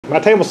My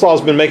table saw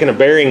has been making a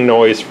bearing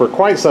noise for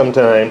quite some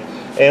time,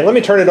 and let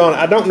me turn it on.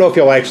 I don't know if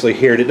you'll actually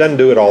hear it. It doesn't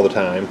do it all the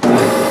time.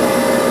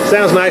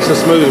 Sounds nice and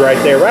smooth right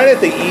there. Right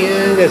at the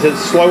end as it's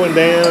slowing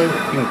down,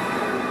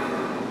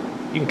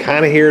 you can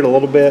kind of hear it a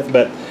little bit,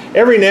 but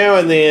every now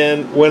and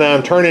then when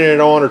I'm turning it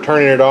on or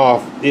turning it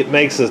off, it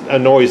makes a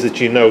noise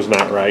that you know is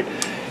not right.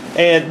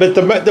 But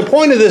the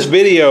point of this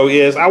video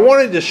is I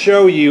wanted to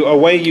show you a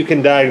way you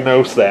can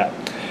diagnose that.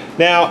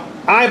 Now,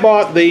 I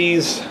bought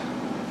these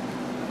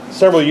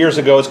several years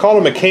ago. It's called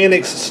a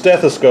mechanic's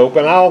stethoscope,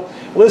 and I'll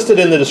list it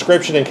in the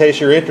description in case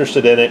you're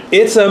interested in it.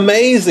 It's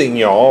amazing,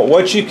 y'all,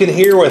 what you can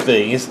hear with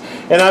these.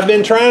 And I've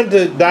been trying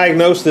to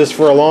diagnose this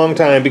for a long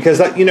time because,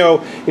 you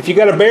know, if you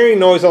got a bearing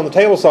noise on the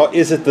table saw,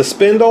 is it the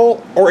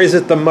spindle or is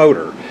it the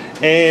motor?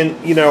 And,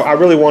 you know, I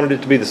really wanted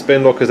it to be the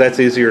spindle because that's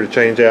easier to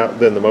change out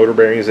than the motor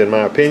bearings, in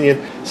my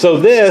opinion. So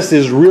this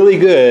is really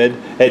good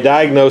at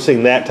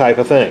diagnosing that type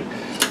of thing.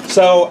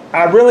 So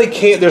I really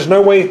can't, there's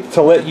no way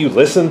to let you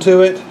listen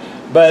to it,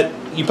 but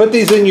you put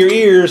these in your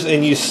ears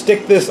and you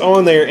stick this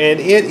on there and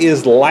it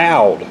is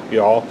loud,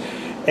 y'all.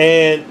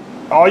 And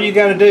all you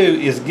got to do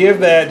is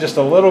give that just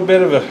a little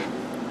bit of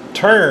a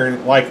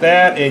turn like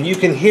that, and you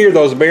can hear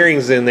those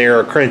bearings in there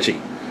are crunchy.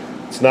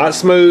 It's not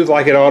smooth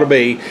like it ought to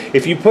be.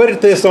 If you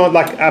put this on,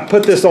 like I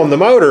put this on the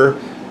motor,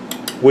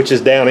 which is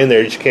down in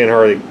there that you can't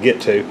hardly get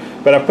to,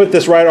 but I put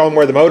this right on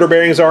where the motor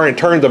bearings are and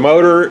turned the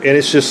motor, and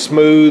it's just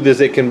smooth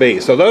as it can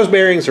be. So those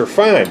bearings are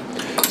fine.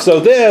 So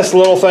this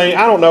little thing,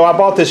 I don't know, I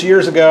bought this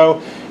years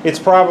ago. It's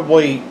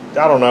probably,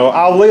 I don't know,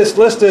 I'll list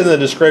it in the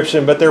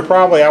description, but they're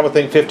probably, I would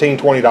think, $15,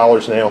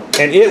 $20 now.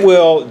 And it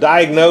will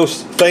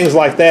diagnose things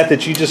like that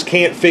that you just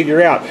can't figure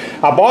out.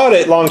 I bought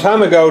it a long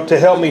time ago to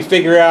help me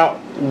figure out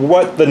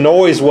what the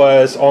noise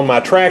was on my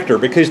tractor,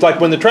 because like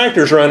when the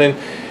tractor's running,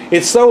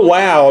 it's so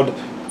loud,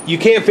 you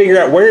can't figure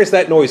out where is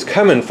that noise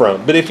coming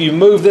from. But if you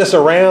move this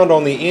around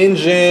on the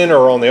engine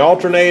or on the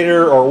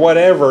alternator or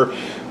whatever,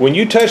 when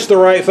you touch the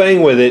right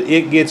thing with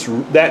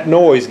it, that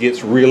noise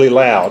gets really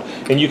loud,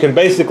 and you can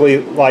basically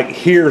like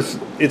hear.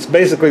 It's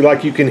basically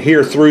like you can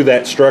hear through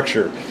that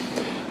structure.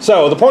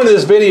 So the point of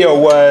this video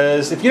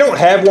was, if you don't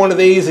have one of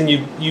these and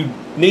you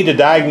need to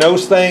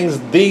diagnose things,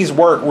 these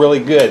work really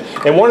good.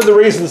 And one of the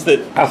reasons that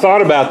I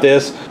thought about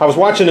this, I was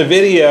watching a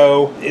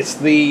video, it's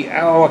the,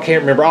 oh, I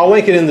can't remember, I'll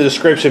link it in the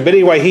description, but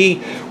anyway,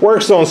 he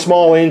works on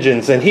small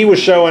engines, and he was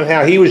showing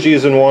how he was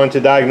using one to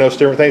diagnose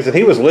different things, and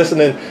he was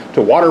listening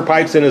to water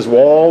pipes in his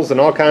walls and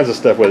all kinds of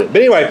stuff with it.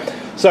 But anyway,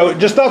 so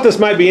just thought this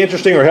might be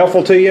interesting or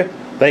helpful to you.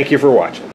 Thank you for watching.